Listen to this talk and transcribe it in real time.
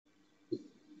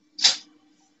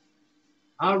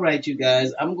All right, you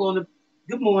guys.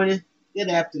 Good morning, good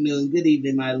afternoon, good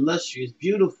evening, my illustrious,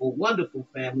 beautiful, wonderful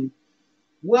family.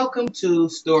 Welcome to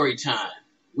Storytime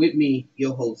with me,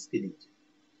 your host, Kenny.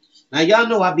 Now, y'all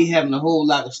know I be having a whole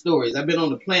lot of stories. I've been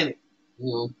on the planet, a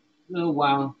little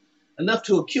while, enough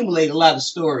to accumulate a lot of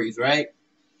stories, right?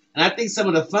 And I think some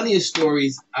of the funniest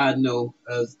stories I know,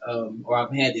 or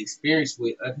I've had experience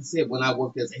with, like I said, when I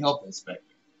worked as a health inspector.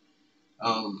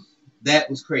 That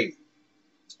was crazy.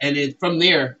 And then from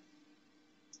there,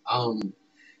 um,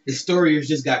 the stories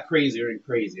just got crazier and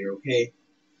crazier. Okay,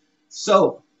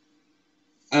 so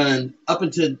and up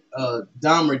until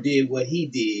Dahmer did what he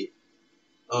did,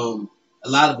 a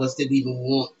lot of us didn't even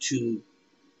want to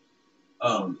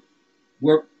um,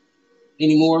 work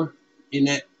anymore in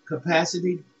that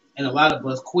capacity, and a lot of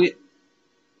us quit.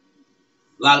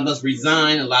 A lot of us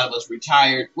resigned. A lot of us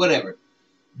retired. Whatever.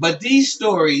 But these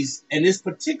stories, and this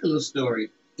particular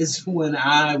story, is when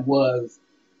I was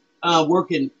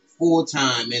working full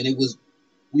time, and it was,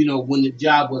 when the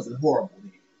job wasn't horrible.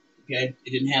 Okay, it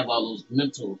didn't have all those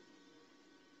mental,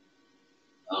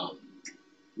 um,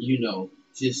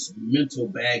 just mental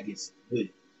baggage with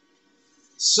it.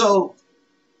 So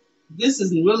this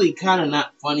is really kind of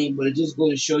not funny, but it just goes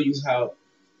to show you how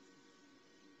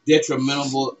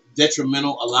detrimental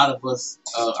a lot of us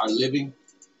are living.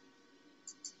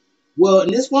 Well, in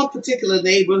this one particular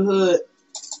neighborhood,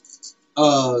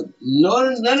 none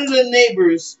of the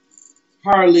neighbors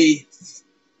hardly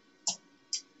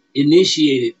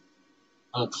initiated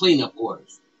cleanup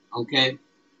orders. Okay,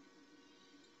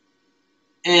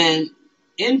 and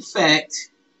in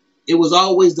fact, it was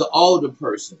always the older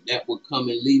person that would come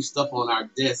and leave stuff on our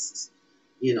desks.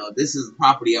 This is a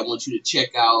property I want you to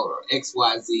check out, or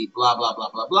XYZ, blah, blah, blah,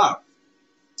 blah, blah.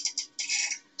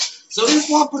 So this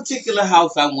one particular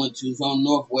house I went to is on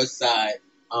Northwest Side.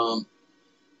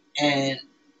 And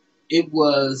it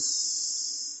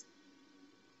was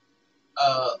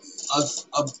a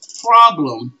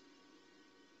problem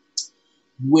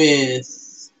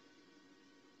with,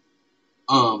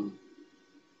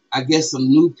 I guess some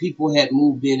new people had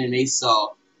moved in and they saw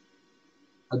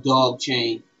a dog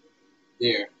chain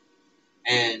there,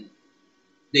 and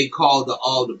they called the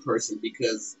older person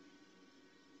because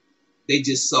they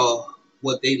just saw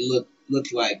what they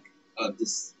looked like, a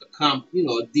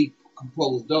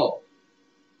decomposed dog.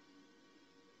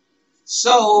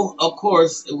 So of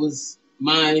course it was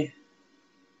my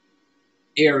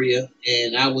area,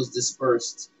 and I was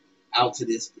dispersed out to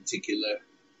this particular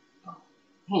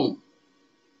home.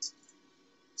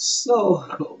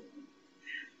 So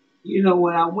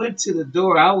when I went to the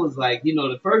door, I was like,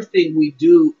 the first thing we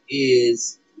do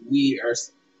is we are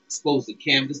supposed to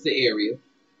canvass the area.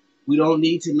 We don't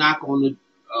need to knock on the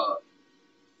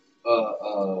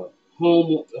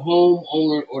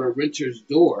homeowner or the renter's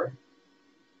door,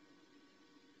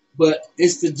 but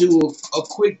it's to do a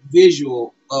quick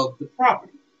visual of the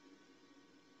property.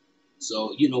 So,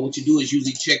 what you do is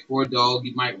usually check for a dog.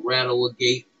 You might rattle a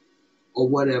gate or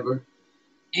whatever.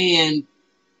 And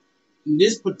in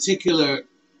this particular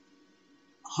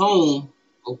home,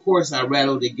 of course, I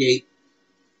rattled the gate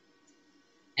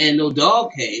and no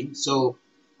dog came. So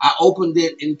I opened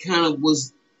it and kind of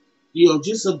was,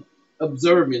 just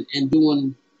observing and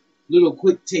doing little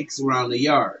quick takes around the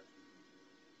yard.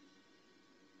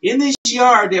 In this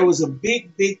yard, there was a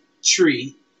big, big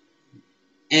tree.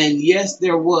 And yes,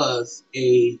 there was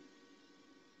a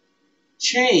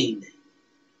chain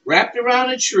wrapped around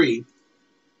a tree.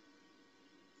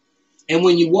 And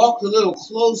when you walked a little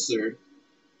closer,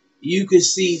 you could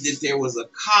see that there was a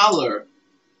collar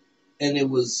and it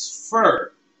was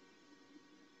fur.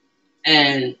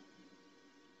 And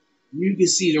you could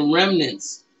see the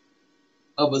remnants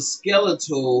of a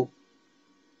skeletal,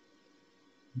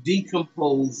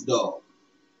 decomposed dog.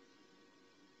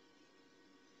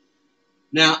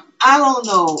 Now, I don't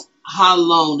know how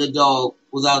long the dog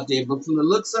was out there, but from the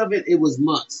looks of it, it was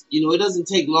months. It doesn't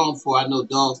take long for, I know,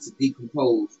 dogs to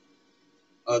decompose.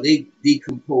 They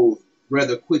decompose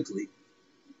rather quickly.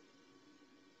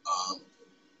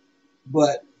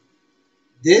 But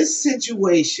this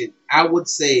situation, I would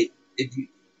say, if you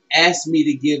ask me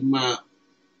to give my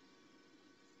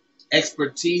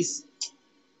expertise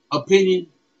opinion,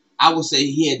 I would say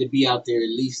he had to be out there at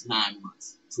least 9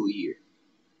 months to a year.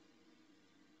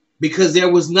 Because there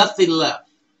was nothing left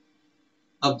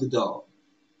of the dog.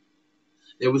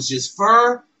 There was just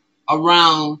fur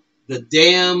around the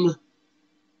damn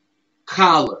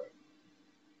collar.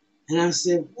 And I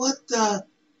said, what the?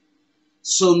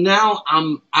 So now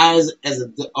as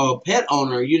a pet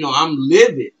owner, I'm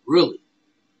livid, really.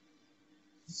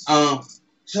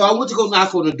 So I went to go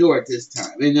knock on the door at this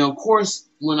time. And of course,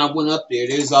 when I went up there,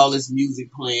 there's all this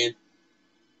music playing,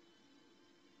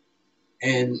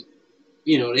 and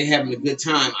you know, they having a good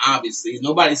time. Obviously,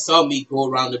 nobody saw me go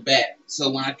around the back.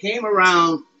 So when I came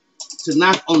around to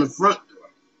knock on the front door,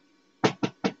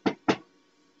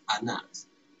 I knocked.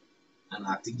 I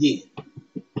knocked again.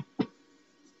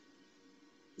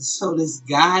 So this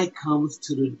guy comes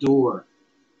to the door.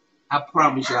 I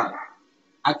promise y'all,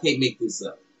 I can't make this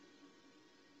up.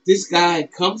 This guy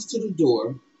comes to the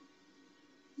door,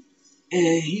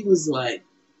 and he was like,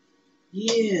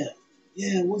 "Yeah,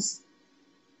 yeah, what's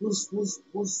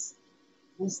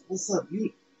up?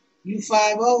 You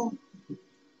 50?"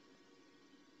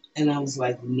 And I was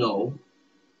like, "No,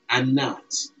 I'm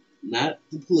not. Not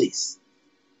the police.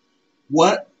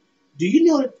 What? Do you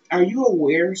know? Are you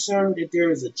aware, sir, that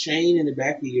there is a chain in the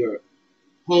back of your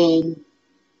home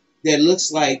that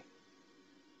looks like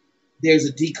there's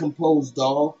a decomposed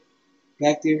dog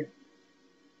back there?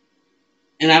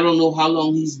 And I don't know how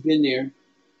long he's been there,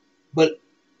 but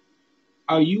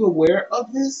are you aware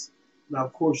of this?" Now,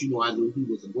 of course, you know I knew he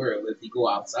was aware of it. If he go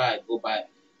outside, go by, at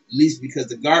least because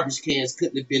the garbage cans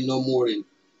couldn't have been no more than,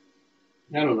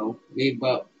 I don't know, maybe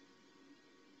about,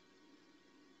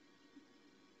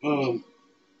 um,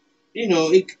 you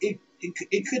know, it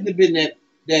couldn't have been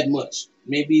that much.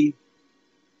 Maybe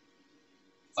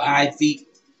 5 feet.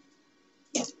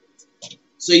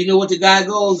 So you know what the guy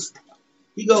goes?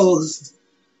 He goes,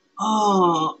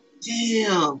 "Oh,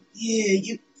 damn,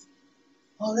 yeah,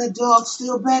 oh, that dog's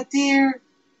still back there?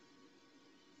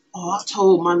 Oh, I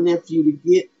told my nephew,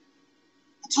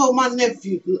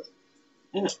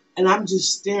 and I'm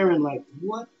just staring like,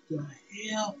 what the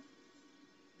hell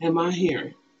am I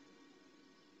hearing?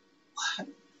 What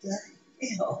the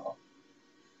hell?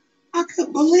 I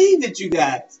couldn't believe it, you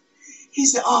guys." He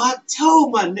said, "Oh, I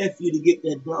told my nephew to get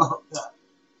that dog up."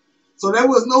 So there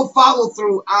was no follow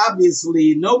through,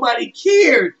 obviously. Nobody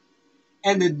cared.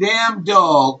 And the damn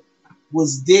dog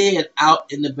was dead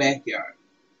out in the backyard.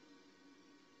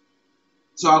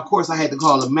 So, of course, I had to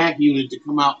call the MAC unit to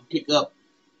come out and pick up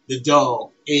the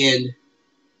dog. And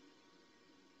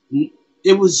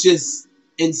it was just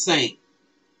insane.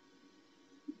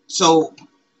 So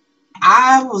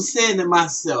I was saying to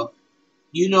myself,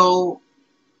 you know,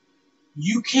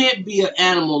 you can't be an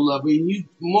animal lover, and you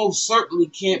most certainly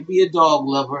can't be a dog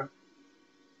lover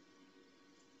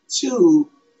to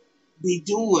be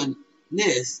doing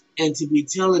this and to be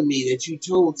telling me that you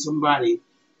told somebody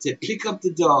to pick up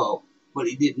the dog, but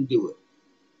he didn't do it.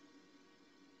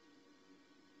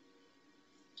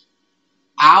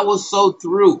 I was so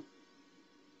through.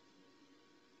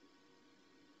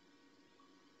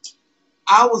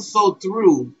 I was so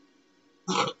through.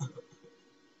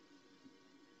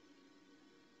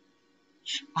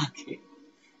 I can't.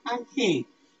 I can't.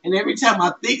 And every time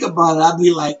I think about it, I'll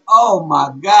be like, oh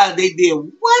my God, they did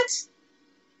what?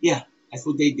 Yeah, that's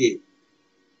what they did.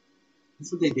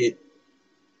 That's what they did.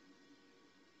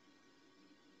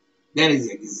 That is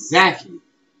exactly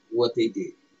what they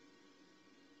did.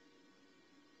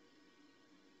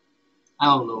 I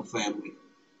don't know, family.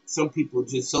 Some people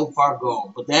just so far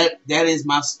gone. But that is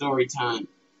my story time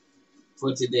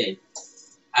for today.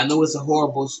 I know it's a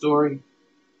horrible story,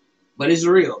 but it's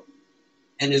real.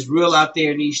 And it's real out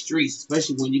there in these streets,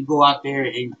 especially when you go out there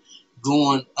and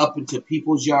going up into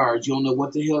people's yards. You don't know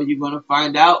what the hell you're going to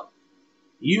find out.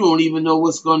 You don't even know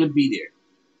what's going to be there.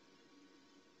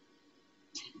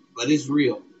 But it's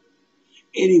real.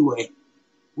 Anyway,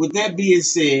 with that being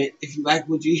said, if you like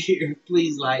what you hear,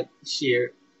 please like,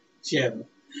 share, channel.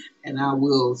 And I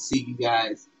will see you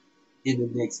guys in the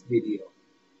next video.